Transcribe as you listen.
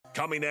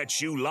Coming at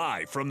you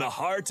live from the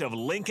heart of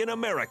Lincoln,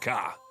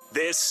 America.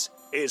 This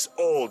is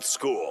Old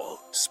School,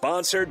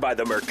 sponsored by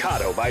the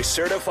Mercado by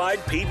Certified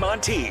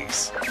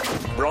Piedmontese.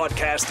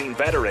 Broadcasting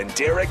veteran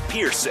Derek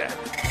Pearson.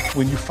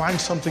 When you find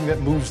something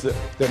that moves them,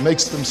 that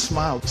makes them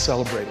smile,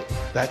 celebrate it.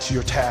 That's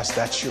your task.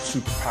 That's your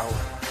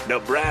superpower.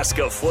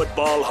 Nebraska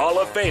Football Hall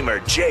of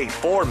Famer Jay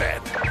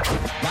Foreman.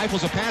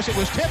 Rifles a pass. It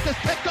was tipped. It's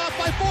picked off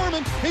by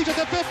Foreman. He's at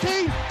the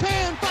 15,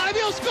 10, 5.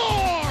 He'll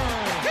score!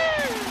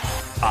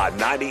 On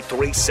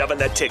 93.7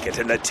 The Ticket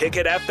and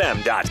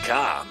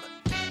theticketfm.com.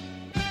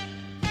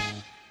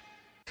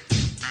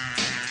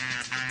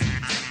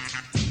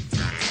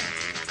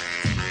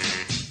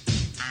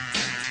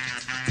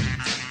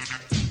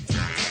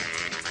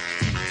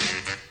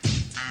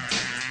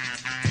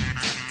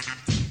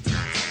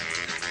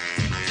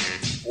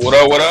 What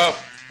up, what up?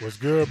 What's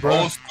good, bro?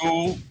 Old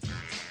School.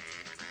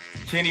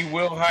 Kenny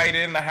Wilhite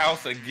in the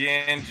house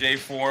again. Jay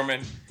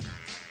Foreman.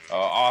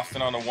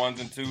 Austin on the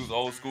ones and twos.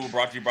 Old School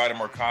brought to you by the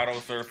Mercado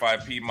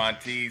Certified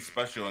Piedmontese.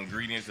 Special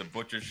ingredients at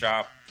Butcher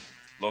Shop.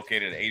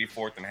 Located at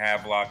 84th and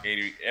Havelock.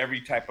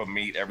 Every type of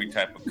meat, every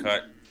type of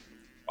cut.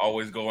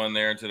 Always go in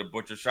there into the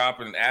Butcher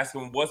Shop and ask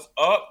them, what's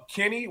up,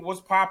 Kenny?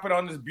 What's popping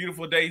on this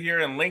beautiful day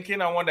here in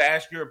Lincoln? I wanted to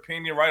ask your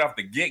opinion right off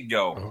the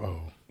get-go.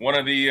 Uh-oh. One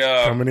of the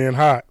coming in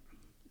hot.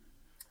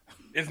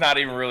 It's not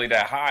even really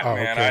that hot,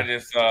 man. Okay.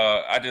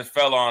 I just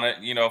fell on it,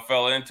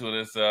 fell into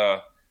this,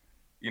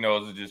 I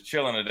was just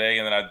chilling today,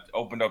 and then I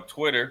opened up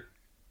Twitter,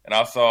 and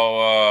I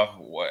saw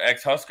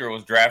ex-Husker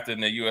was drafted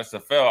in the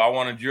USFL. I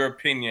wanted your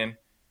opinion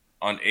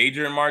on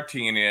Adrian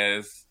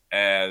Martinez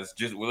let's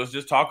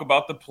just talk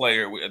about the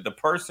player, the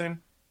person,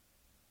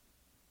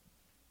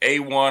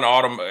 A1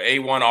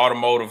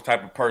 Automotive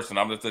type of person.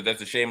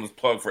 That's a shameless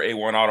plug for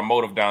A1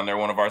 Automotive down there,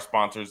 one of our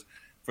sponsors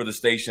for the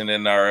station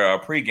in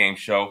our pregame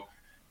show.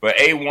 But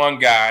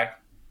A1 guy,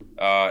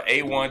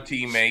 A1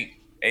 teammate,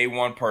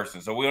 A1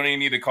 person. So we don't even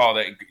need to call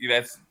that.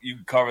 You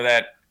can cover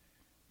that.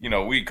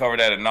 We cover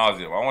that ad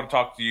nauseum. I want to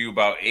talk to you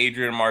about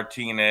Adrian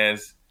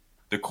Martinez,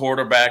 the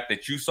quarterback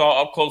that you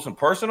saw up close and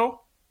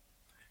personal,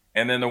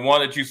 and then the one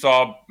that you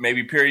saw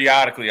maybe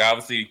periodically.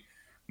 Obviously,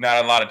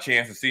 not a lot of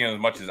chance to see him as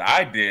much as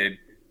I did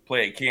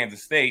play at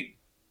Kansas State,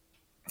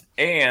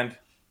 and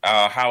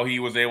how he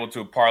was able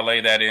to parlay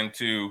that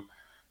into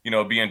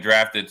being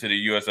drafted to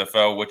the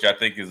USFL, which I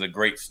think is a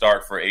great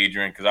start for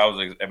Adrian, because I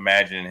was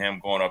imagining him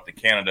going up to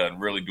Canada and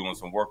really doing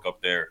some work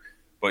up there.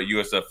 But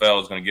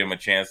USFL is going to give him a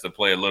chance to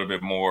play a little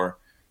bit more,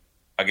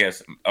 I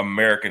guess,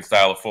 American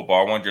style of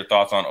football. I want your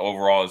thoughts on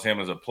overall as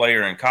him as a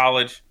player in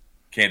college,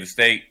 Kansas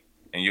State,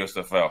 and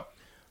USFL.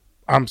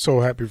 I'm so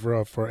happy for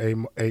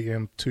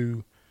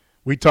AM2.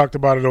 We talked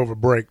about it over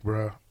break,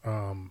 bro.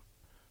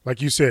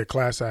 Like you said,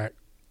 class act,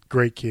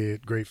 great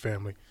kid, great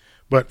family.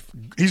 But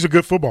he's a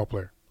good football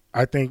player.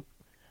 I think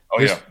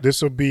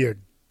this will be a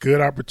good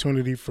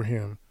opportunity for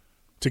him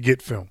to get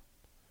film.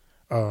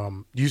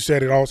 You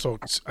said it also.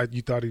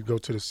 You thought he'd go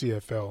to the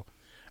CFL.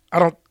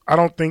 I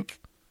don't think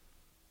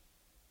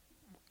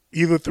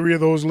either three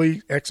of those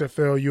leagues,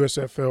 XFL,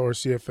 USFL, or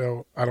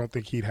CFL, I don't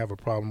think he'd have a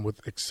problem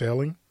with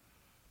excelling.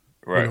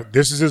 Right.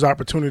 This is his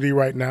opportunity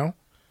right now.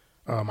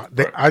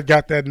 I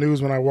got that news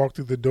when I walked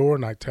through the door,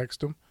 and I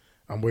texted him.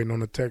 I'm waiting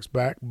on the text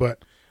back.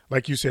 But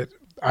like you said,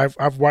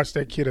 I've watched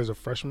that kid as a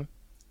freshman,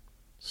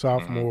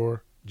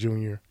 sophomore,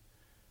 junior,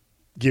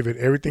 give it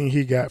everything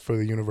he got for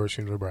the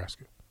University of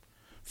Nebraska.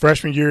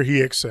 Freshman year,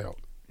 he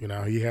excelled.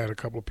 He had a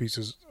couple of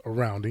pieces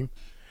around him,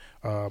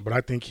 but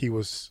I think he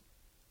was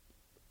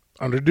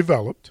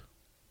underdeveloped.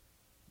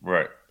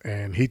 Right.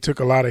 And he took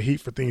a lot of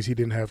heat for things he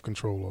didn't have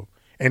control of,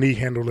 and he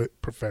handled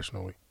it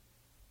professionally.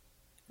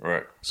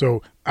 Right.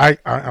 So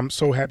I'm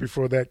so happy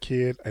for that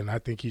kid, and I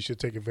think he should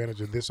take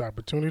advantage of this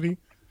opportunity.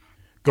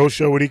 Go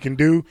show what he can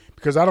do,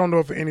 because I don't know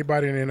if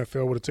anybody in the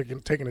NFL would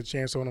have taken a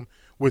chance on him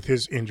with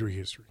his injury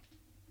history.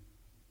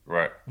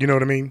 Right. You know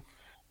what I mean?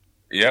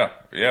 Yeah,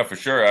 for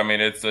sure. I mean,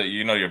 it's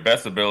your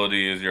best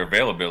ability is your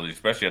availability,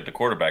 especially at the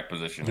quarterback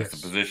position. Yes. It's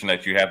the position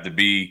that you have to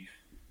be,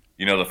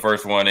 the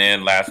first one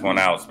in, last one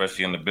out,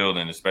 especially in the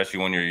building, especially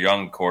when you're a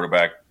young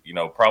quarterback,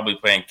 probably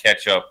playing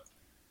catch up,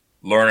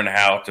 learning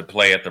how to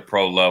play at the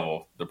pro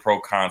level, the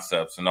pro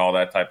concepts and all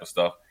that type of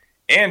stuff,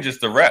 and just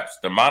the reps,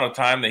 the amount of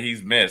time that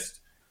he's missed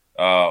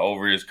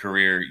over his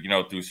career,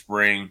 through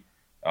spring,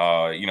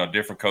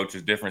 different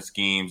coaches, different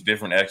schemes,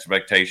 different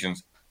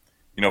expectations.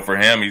 For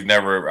him, he's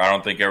never, I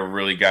don't think ever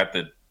really got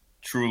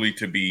truly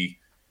to be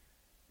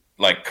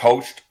like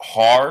coached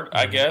hard,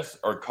 I guess,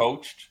 or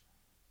coached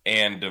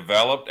and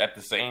developed at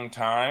the same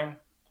time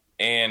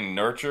and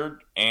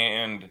nurtured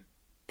and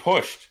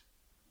pushed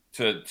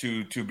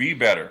to be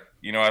better.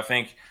 I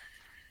think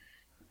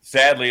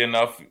sadly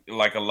enough,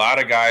 like a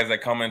lot of guys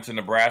that come into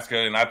Nebraska,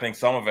 and I think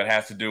some of it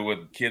has to do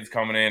with kids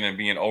coming in and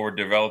being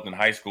overdeveloped in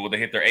high school, they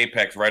hit their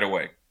apex right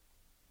away,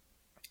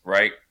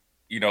 right?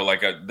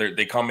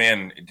 They come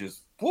in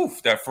just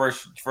poof that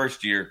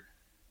first year,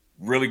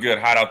 really good,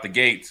 hot out the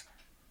gates.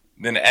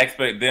 Then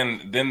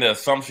the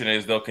assumption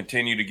is they'll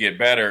continue to get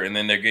better, and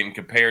then they're getting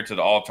compared to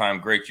the all-time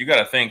greats. You got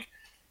to think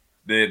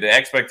the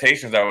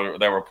expectations that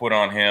were put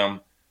on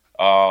him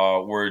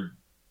were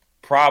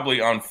probably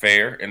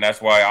unfair, and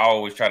that's why I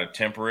always try to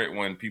temper it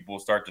when people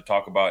start to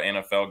talk about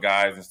NFL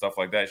guys and stuff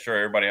like that. Sure,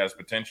 everybody has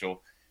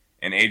potential,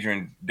 and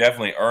Adrian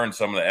definitely earned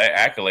some of the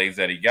accolades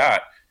that he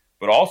got.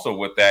 But also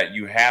with that,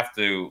 you have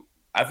to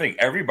 – I think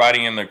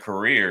everybody in their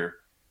career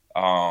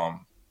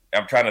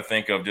I'm trying to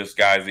think of just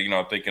guys that,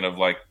 I'm thinking of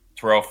like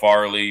Terrell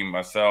Farley,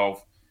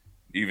 myself,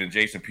 even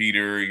Jason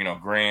Peter,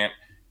 Grant.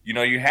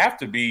 You have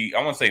to be –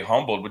 I won't say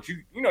humbled, but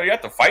you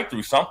have to fight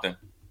through something,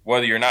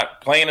 whether you're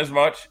not playing as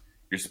much –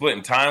 you're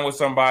splitting time with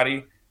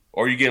somebody,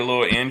 or you get a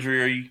little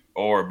injury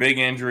or a big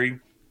injury.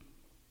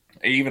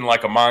 Even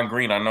like Ahman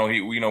Green, I know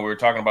we were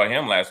talking about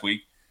him last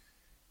week.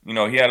 He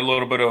had a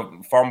little bit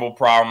of fumble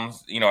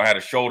problems. Had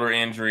a shoulder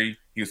injury.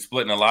 He was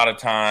splitting a lot of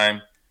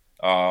time.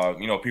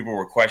 People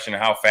were questioning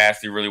how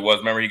fast he really was.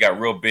 Remember, he got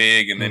real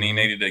big, and then he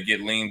needed to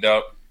get leaned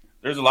up.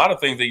 There's a lot of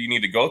things that you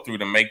need to go through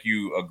to make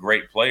you a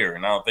great player,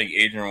 and I don't think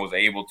Adrian was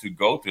able to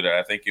go through that.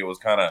 I think it was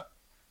kind of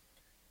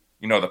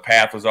the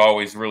path was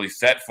always really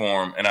set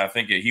for him, and I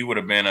think it would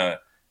have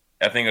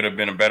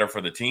been better for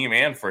the team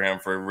and for him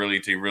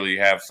to really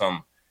have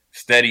some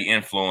steady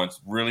influence,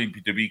 really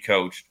to be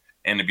coached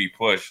and to be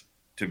pushed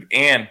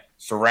and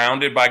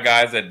surrounded by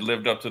guys that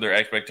lived up to their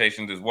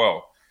expectations as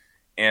well.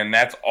 And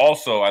that's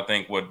also, I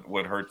think,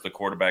 what hurts the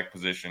quarterback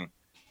position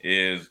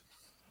is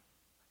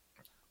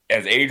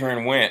as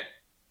Adrian went,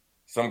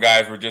 some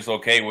guys were just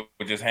okay with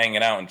just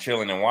hanging out and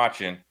chilling and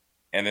watching.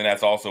 And then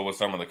that's also with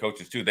some of the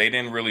coaches too. They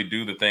didn't really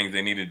do the things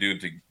they needed to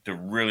do to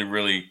really,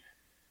 really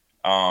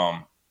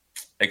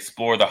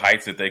explore the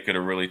heights that they could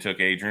have really took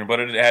Adrian. But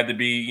it had to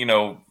be,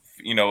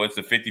 it's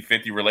a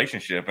 50-50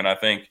 relationship. And I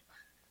think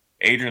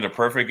Adrian's a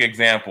perfect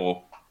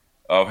example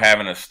of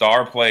having a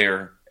star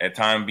player at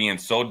time being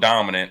so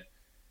dominant.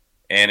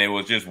 And it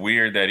was just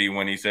weird that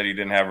when he said he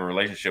didn't have a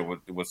relationship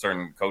with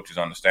certain coaches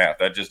on the staff,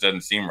 that just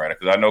doesn't seem right.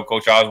 Because I know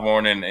Coach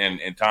Osborne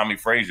and Tommy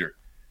Frazier,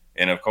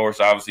 and of course,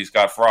 obviously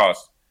Scott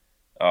Frost.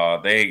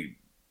 They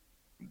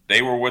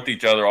were with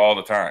each other all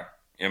the time.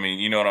 I mean,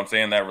 you know what I'm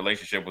saying? That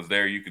relationship was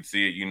there. You could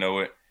see it,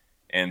 it.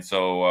 And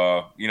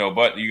so,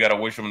 but you got to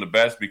wish him the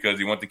best because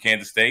he went to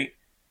Kansas State.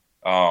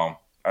 I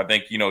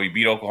think, he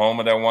beat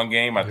Oklahoma that one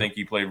game. I think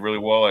he played really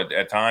well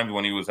at times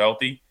when he was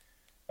healthy.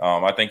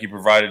 I think he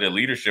provided a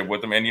leadership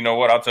with them. And you know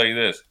what? I'll tell you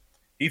this.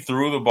 He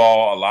threw the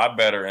ball a lot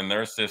better in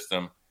their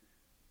system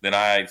than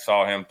I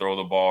saw him throw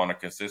the ball on a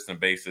consistent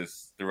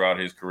basis throughout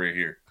his career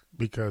here.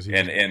 Because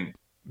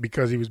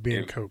he was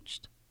being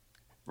coached.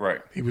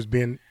 Right. He was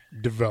being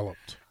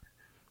developed.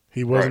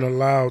 He wasn't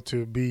allowed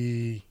to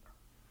be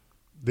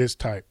this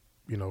type.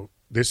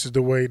 This is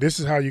the way, this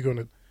is how you're going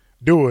to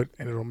do it,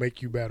 and it'll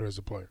make you better as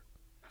a player.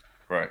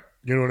 Right.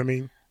 You know what I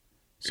mean?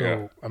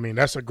 So, I mean,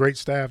 that's a great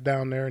staff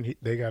down there, and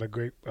they got a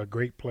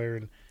great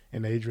player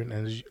in Adrian.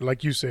 And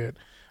like you said,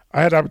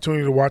 I had the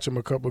opportunity to watch him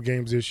a couple of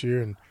games this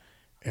year,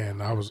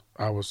 and I was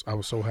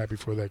so happy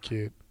for that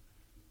kid.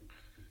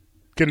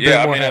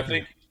 I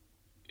think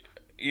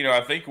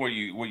I think what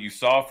you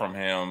saw from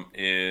him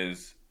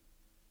is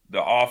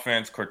the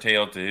offense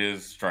curtailed to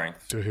his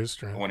strength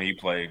when he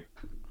played,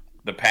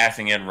 the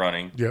passing and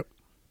running. Yep.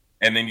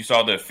 And then you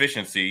saw the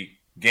efficiency,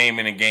 game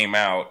in and game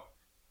out,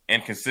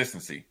 and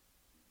consistency,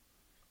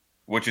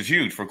 which is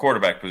huge for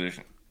quarterback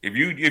position. If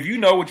you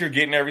know what you're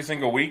getting every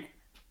single week,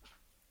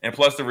 and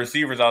plus the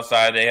receivers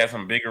outside, they had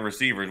some bigger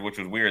receivers, which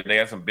was weird. They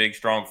had some big,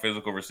 strong,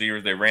 physical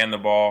receivers. They ran the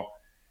ball.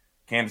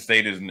 Kansas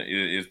State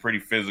is pretty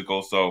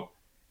physical,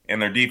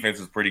 and their defense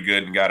is pretty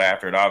good and got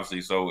after it,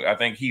 obviously. So I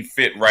think he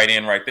fit right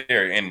in right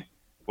there. And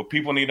what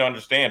people need to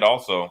understand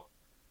also,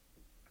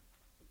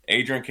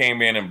 Adrian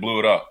came in and blew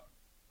it up.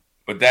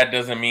 But that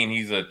doesn't mean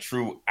he's a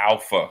true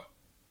alpha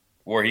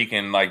where he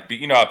can,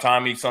 be, how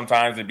Tommy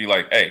sometimes it'd be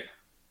like, hey,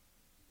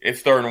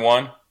 it's 3rd and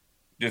 1.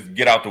 Just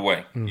get out the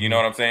way. Mm-hmm. You know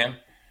what I'm saying?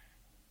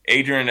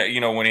 Adrian,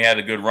 when he had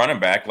a good running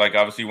back,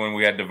 obviously when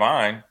we had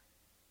Devine,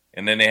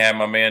 and then they had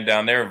my man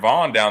down there,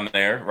 Vaughn down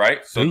there,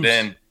 right? So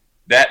then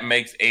that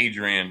makes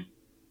Adrian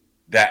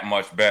that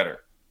much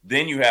better.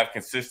 Then you have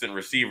consistent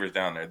receivers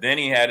down there. Then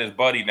he had his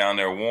buddy down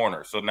there,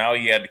 Warner. So now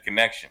he had the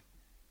connection.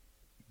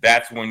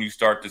 That's when you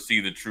start to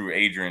see the true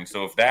Adrian.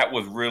 So if that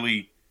was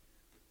really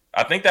 –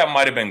 I think that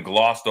might have been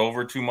glossed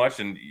over too much,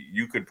 and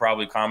you could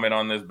probably comment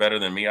on this better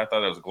than me. I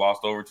thought it was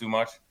glossed over too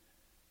much.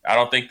 I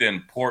don't think the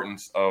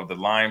importance of the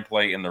line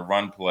play and the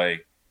run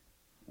play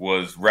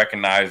was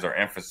recognized or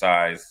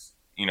emphasized,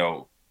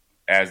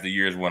 as the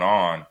years went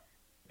on.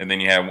 And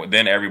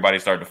then everybody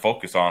started to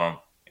focus on him.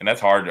 And that's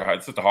hard.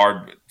 It's just a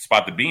hard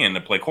spot to be in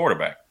to play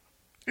quarterback.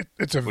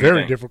 It's a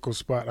very difficult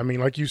spot. I mean,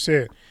 like you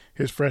said,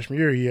 his freshman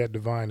year he had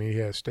Devine and he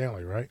had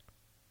Stanley, right?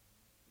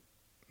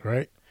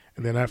 Right?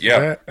 And then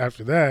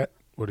after that,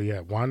 what do you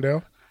have?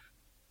 Wandell?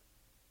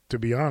 To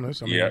be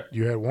honest, you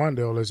had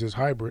Wandell as his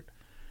hybrid.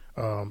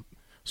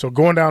 So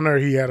going down there,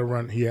 he had a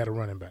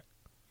running back.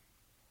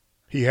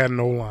 He had an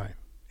O-line,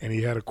 and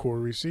he had a core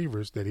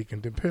receivers that he can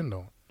depend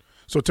on.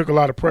 So it took a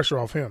lot of pressure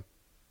off him.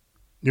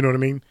 You know what I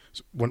mean?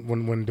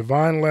 When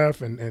Devine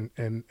left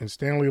and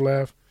Stanley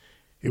left,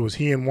 it was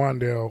he and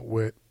Wandale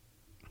with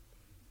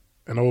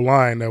an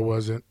O-line that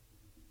wasn't,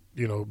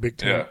 Big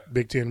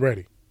Ten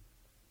ready,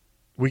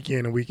 week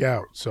in and week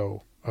out.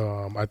 So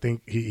I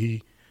think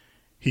he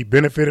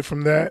benefited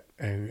from that,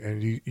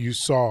 and you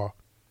saw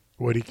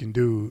what he can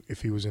do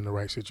if he was in the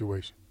right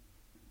situation.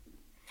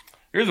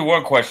 Here's the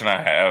one question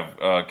I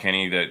have,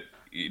 Kenny, that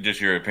just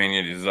your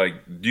opinion is like,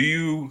 do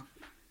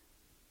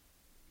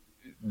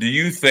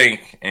you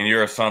think, in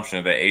your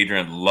assumption, that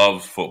Adrian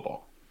loves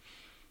football?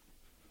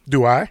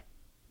 Do I?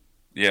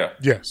 Yeah.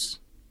 Yes.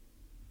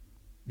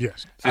 See,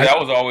 that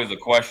was always a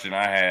question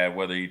I had,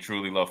 whether he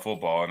truly loved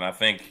football. And I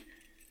think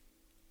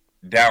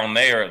down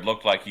there it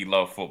looked like he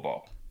loved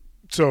football.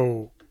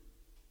 So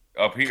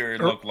up here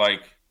it looked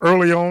like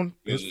early on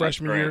his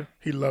freshman year,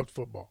 he loved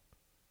football.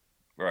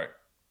 Right.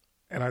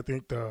 And I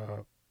think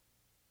the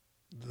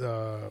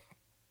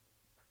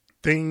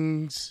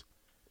things.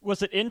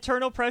 Was it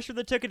internal pressure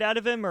that took it out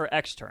of him, or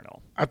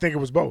external? I think it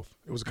was both.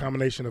 It was a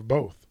combination of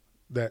both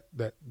that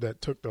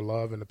took the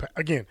love and the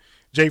again,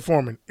 Jay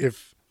Foreman,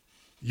 if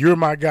you're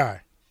my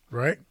guy,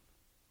 right?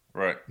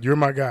 Right. You're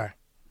my guy,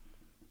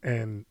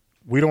 and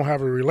we don't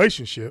have a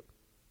relationship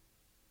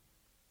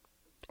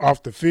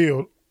off the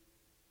field.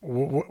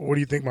 What do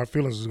you think my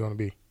feelings is going to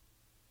be?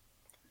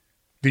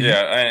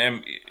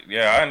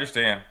 I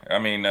understand. I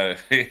mean,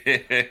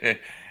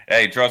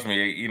 hey, trust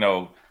me,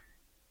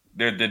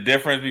 the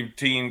difference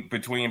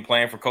between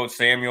playing for Coach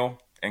Samuel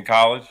in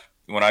college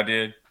when I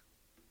did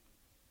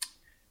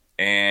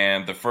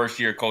and the first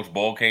year Coach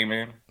Bowl came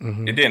in,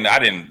 it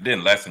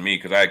didn't lessen me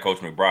because I had Coach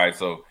McBride,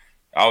 so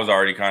I was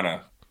already kind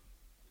of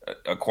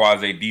a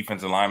quasi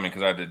defensive lineman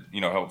because I had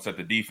to help set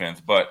the defense.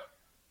 But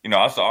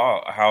I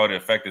saw how it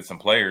affected some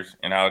players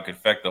and how it could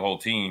affect the whole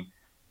team.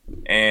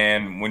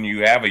 And when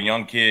you have a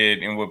young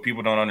kid, and what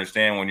people don't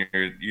understand when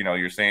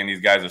you're saying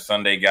these guys are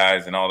Sunday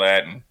guys and all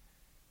that, and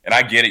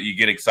I get it, you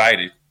get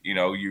excited,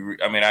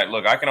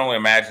 I can only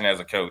imagine as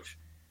a coach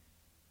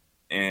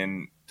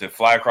and to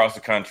fly across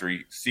the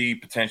country, see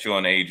potential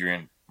in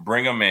Adrian,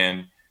 bring him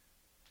in,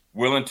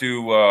 willing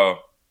to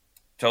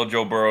tell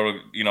Joe Burrow,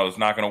 it's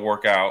not going to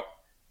work out,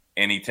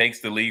 and he takes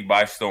the league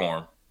by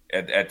storm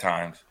at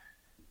times.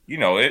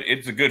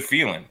 It's a good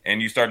feeling,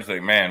 and you start to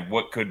say, man,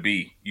 what could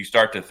be? You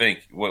start to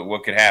think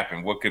what could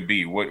happen, what could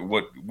be,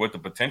 what the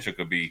potential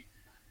could be.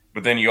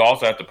 But then you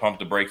also have to pump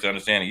the brakes to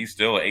understand he's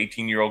still an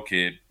 18-year-old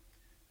kid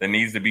that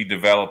needs to be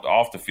developed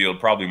off the field,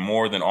 probably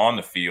more than on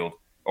the field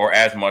or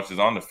as much as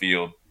on the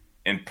field,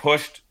 and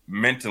pushed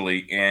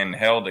mentally and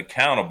held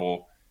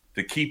accountable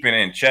to keep it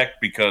in check,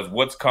 because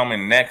what's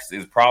coming next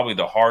is probably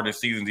the hardest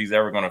seasons he's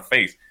ever going to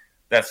face.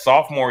 That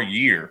sophomore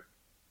year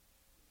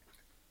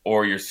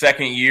or your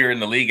second year in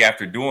the league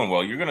after doing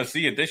well, you're going to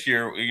see it this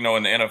year, in the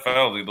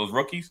NFL, those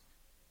rookies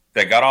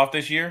that got off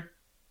this year.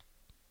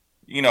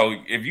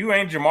 If you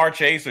ain't Jamar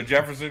Chase or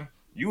Jefferson,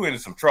 you in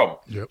some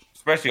trouble. Yep.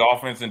 Especially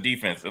offense and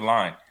defense in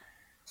line.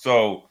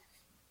 So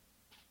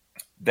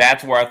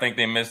that's where I think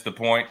they missed the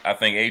point. I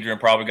think Adrian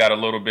probably got a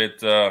little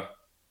bit I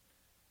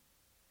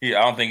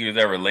don't think he was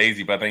ever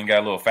lazy, but I think he got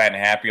a little fat and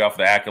happy off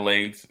the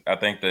accolades. I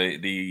think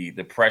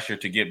the pressure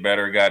to get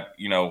better got,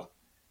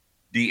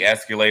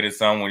 de-escalated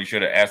some when he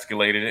should have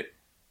escalated it.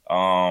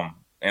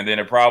 And then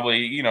it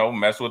probably,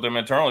 messed with him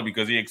internally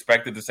because he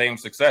expected the same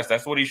success.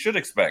 That's what he should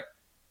expect.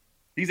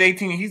 He's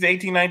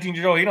 18, 19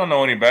 years old. He don't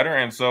know any better.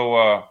 And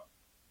so,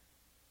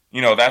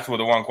 that's what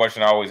the one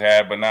question I always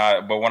had. But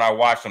when I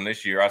watched him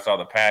this year, I saw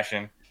the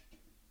passion.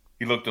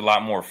 He looked a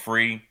lot more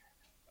free.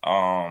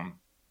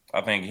 I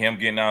think him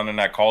getting out in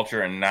that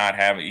culture and not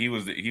having – he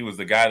was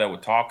the guy that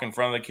would talk in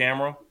front of the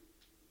camera,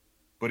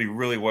 but he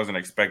really wasn't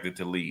expected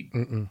to lead.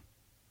 Mm-mm.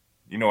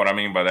 You know what I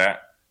mean by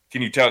that?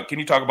 Can you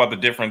talk about the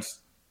difference?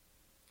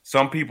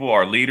 Some people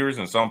are leaders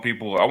and some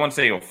people – I wouldn't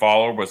say a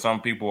follower, but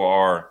some people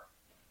are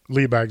 –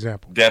 lead by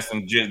example.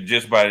 Destined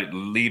just by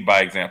lead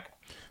by example.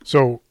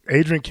 So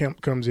Adrian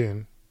Kemp comes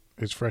in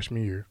his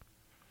freshman year.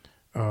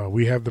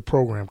 We have the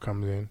program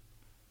comes in,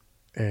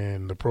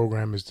 and the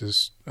program is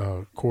this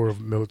core of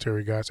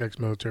military guys,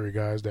 ex-military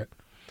guys that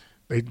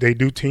they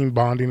do team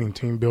bonding and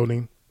team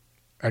building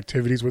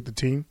activities with the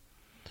team.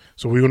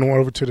 So we went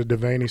over to the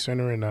Devaney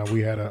Center, and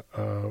we had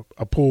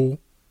a pool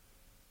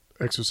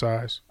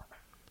exercise.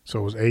 So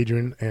it was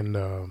Adrian and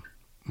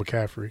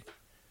McCaffrey.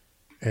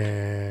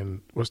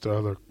 And what's the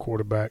other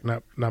quarterback?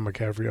 Not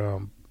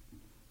McCaffrey.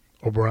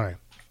 O'Brien.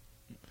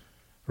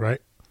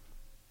 Right?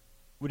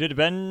 Would it have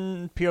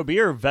been POB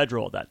or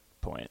Vedral at that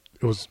point?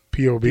 It was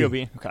POB.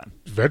 POB. Okay.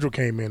 Vedral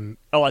came in.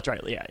 Oh, that's right.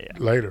 Yeah.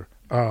 Later.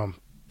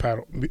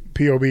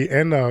 POB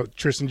and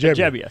Tristan Gebbia.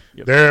 Gebbia.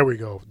 Yep. There we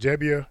go.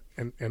 Gebbia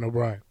and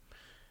O'Brien.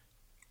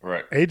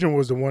 Right. Adrian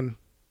was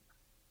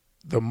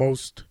the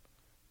most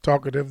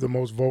talkative, the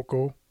most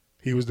vocal.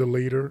 He was the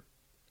leader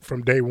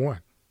from day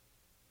one.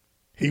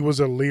 He was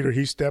a leader.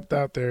 He stepped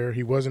out there.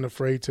 He wasn't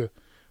afraid to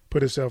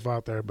put himself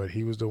out there, but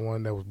he was the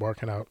one that was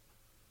barking out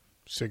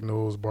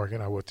signals, barking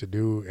out what to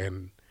do.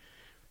 And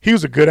he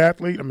was a good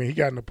athlete. I mean, he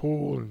got in the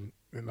pool, and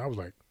I was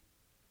like,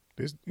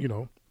 this,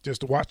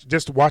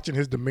 just watching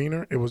his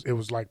demeanor, it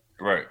was like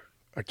right.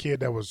 a kid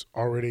that was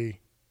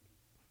already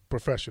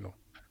professional.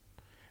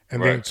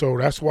 And Right. then so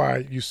that's why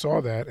you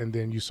saw that, and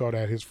then you saw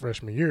that his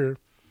freshman year,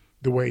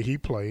 the way he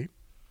played.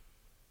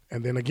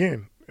 And then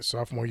again,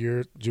 sophomore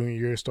year, junior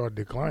year started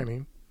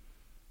declining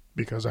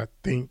because I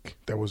think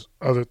there was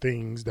other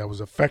things that was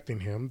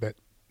affecting him that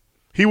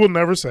he will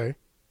never say.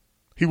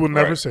 He will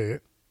never Right. say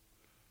it,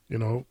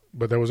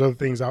 but there was other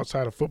things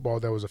outside of football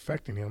that was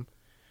affecting him.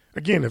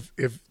 Again,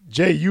 if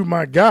Jay, you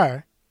my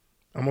guy,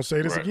 I'm going to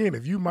say this Right. again.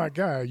 If you my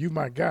guy,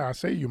 I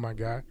say you my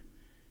guy,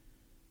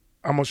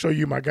 I'm going to show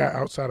you my guy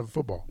outside of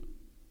football.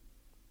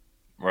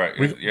 Right.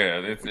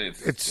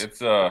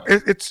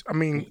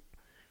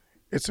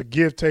 It's a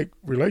give-take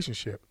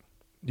relationship.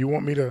 You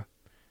want me to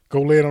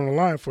go lay it on the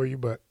line for you,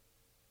 but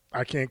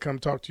I can't come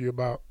talk to you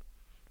about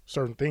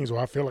certain things, or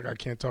I feel like I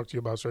can't talk to you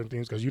about certain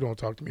things because you don't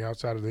talk to me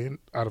outside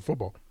of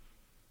football.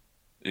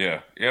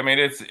 Yeah. I mean,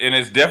 it's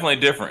definitely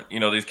different.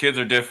 These kids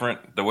are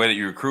different. The way that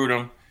you recruit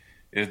them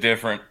is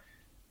different.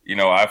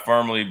 I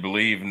firmly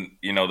believe,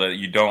 that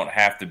you don't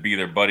have to be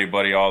their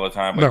buddy all the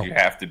time, but No. you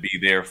have to be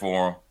there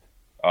for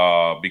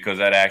them because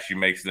that actually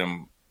makes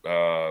them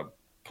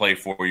play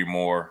for you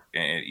more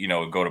and,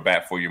 go to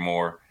bat for you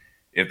more.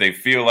 If they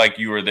feel like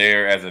you are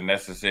there as a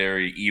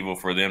necessary evil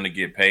for them to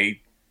get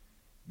paid,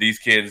 these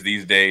kids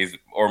these days,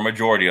 or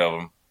majority of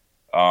them,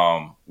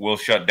 will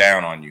shut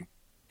down on you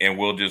and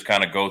will just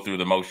kind of go through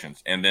the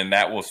motions. And then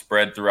that will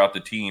spread throughout the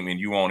team and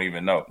you won't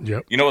even know.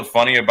 Yep. You know what's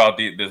funny about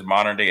this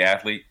modern day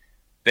athlete?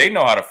 They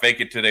know how to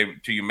fake it till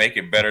you make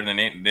it better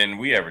than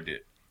we ever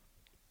did.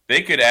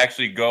 They could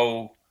actually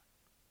go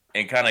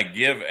and kind of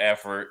give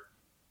effort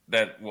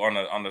that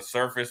on the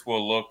surface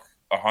will look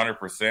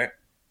 100%,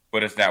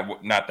 but it's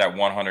not that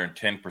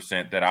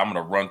 110% that I'm going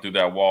to run through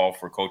that wall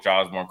for Coach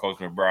Osborne, Coach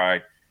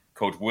McBride,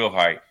 Coach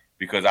Wilhite,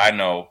 because I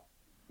know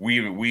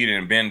we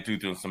done been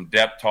through some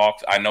depth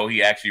talks. I know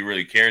he actually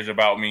really cares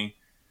about me,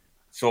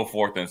 so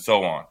forth and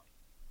so on.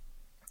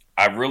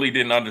 I really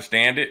didn't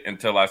understand it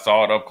until I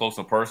saw it up close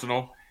and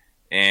personal.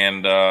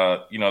 And,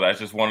 that's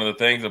just one of the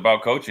things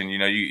about coaching.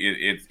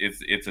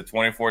 It's a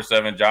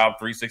 24/7 job,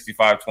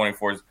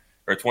 24/7,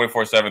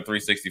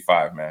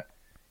 365, man.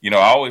 I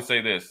always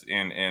say this,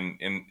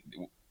 and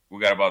we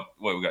got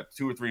we got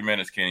 2 or 3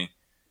 minutes, Kenny.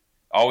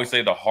 I always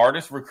say the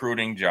hardest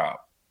recruiting job.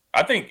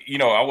 I think,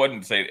 I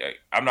wouldn't say,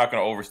 I'm not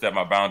going to overstep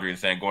my boundary and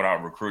saying going out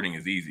and recruiting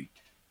is easy.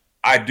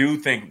 I do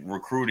think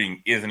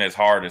recruiting isn't as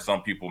hard as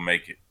some people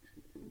make it.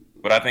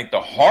 But I think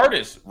the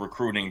hardest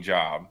recruiting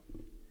job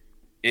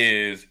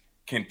is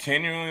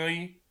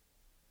continually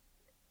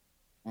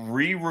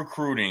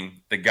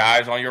re-recruiting the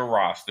guys on your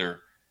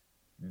roster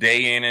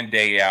day in and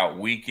day out,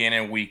 week in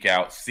and week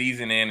out,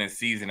 season in and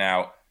season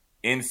out,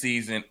 in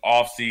season,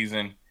 off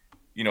season,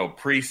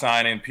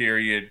 pre-signing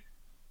period.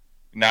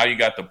 Now you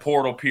got the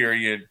portal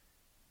period.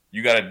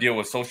 You got to deal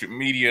with social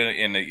media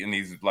in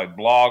these like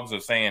blogs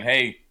of saying,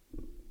 hey,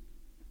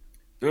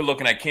 they're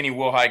looking at Kenny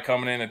Wilhite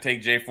coming in to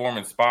take Jay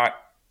Foreman's spot.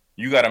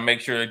 You got to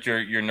make sure that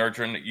you're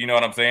nurturing. You know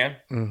what I'm saying?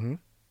 Mm-hmm.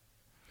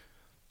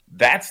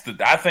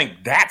 I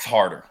think that's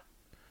harder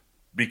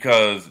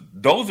because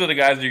those are the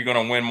guys that you're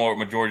going to win more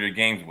majority of the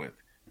games with.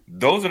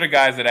 Those are the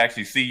guys that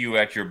actually see you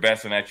at your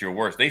best and at your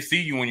worst. They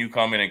see you when you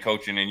come in and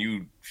coaching and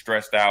you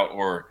stressed out,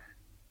 or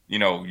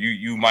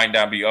you might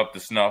not be up to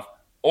snuff,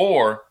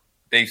 or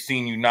they've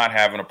seen you not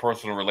having a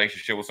personal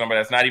relationship with somebody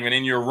that's not even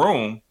in your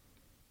room.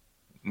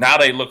 Now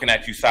they looking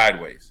at you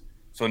sideways.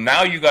 So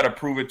now you got to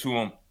prove it to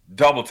them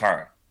double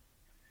time.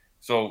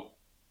 So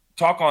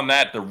talk on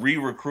that, the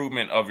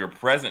re-recruitment of your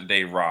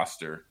present-day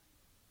roster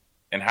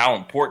and how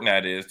important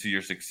that is to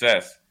your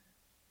success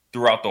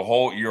throughout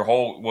your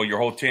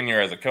whole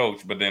tenure as a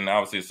coach, but then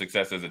obviously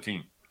success as a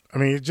team. I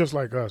mean, it's just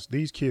like us.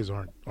 These kids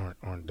aren't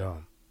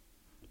dumb.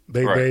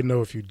 They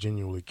know if you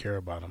genuinely care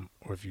about them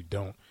or if you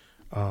don't.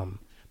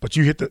 But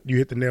you hit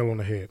the nail on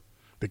the head.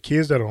 The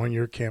kids that are on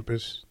your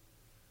campus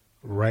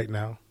right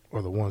now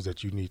are the ones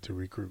that you need to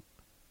recruit,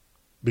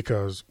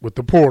 because with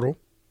the portal,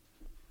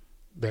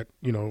 that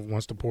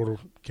once the portal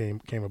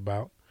came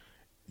about,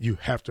 you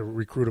have to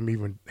recruit them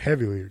even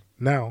heavier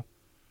now,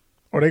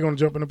 or they're going to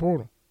jump in the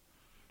portal.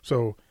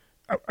 So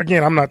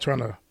again, I'm not trying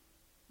to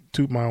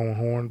toot my own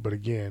horn, but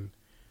again,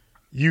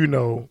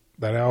 that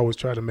I always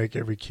try to make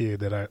every kid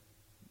that I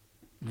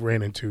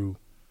ran into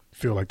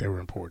feel like they were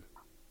important.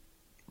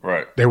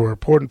 Right. They were an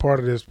important part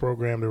of this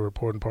program. They were an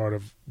important part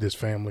of this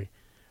family.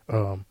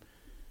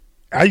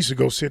 I used to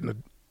go sit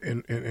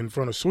in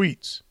front of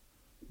suites,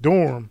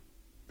 dorm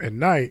at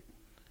night,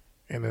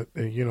 and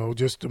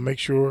just to make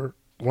sure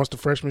once the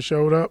freshmen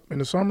showed up in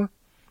the summer,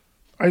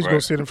 I used to go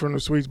sit in front of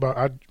the suites.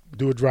 I'd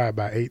do a drive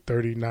by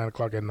 8:30, 9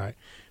 o'clock at night.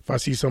 If I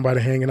see somebody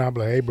hanging out, I'd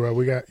be like, hey, bro,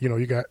 we got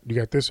you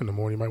got this in the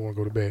morning. You might want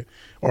to go to bed.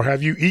 Or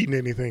have you eaten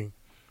anything?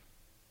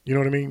 You know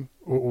what I mean?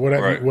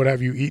 What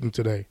have you eaten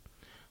today?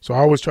 So I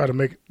always try to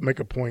make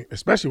a point,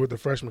 especially with the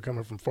freshmen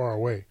coming from far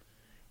away.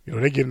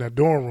 They get in that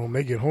dorm room,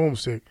 they get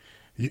homesick.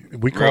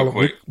 We call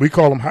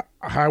them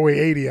Highway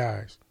 80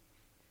 eyes.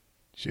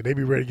 Shit, they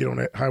be ready to get on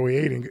that Highway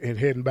 80 and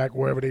heading back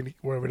wherever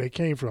they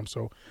came from.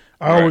 So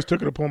I always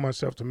took it upon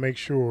myself to make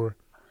sure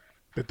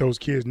that those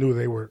kids knew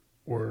they were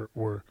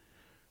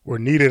we're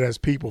needed as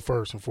people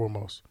first and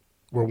foremost.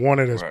 We're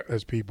wanted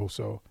as people.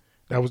 So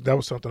that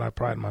was something I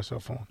prided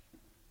myself on.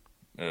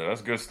 Yeah,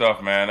 that's good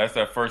stuff, man. That's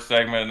that first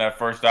segment in that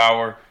first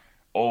hour.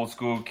 Old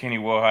School, Kenny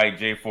Wilhite,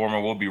 Jay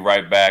Foreman. We'll be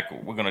right back.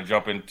 We're going to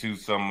jump into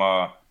some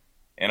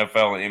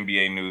NFL and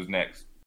NBA news next.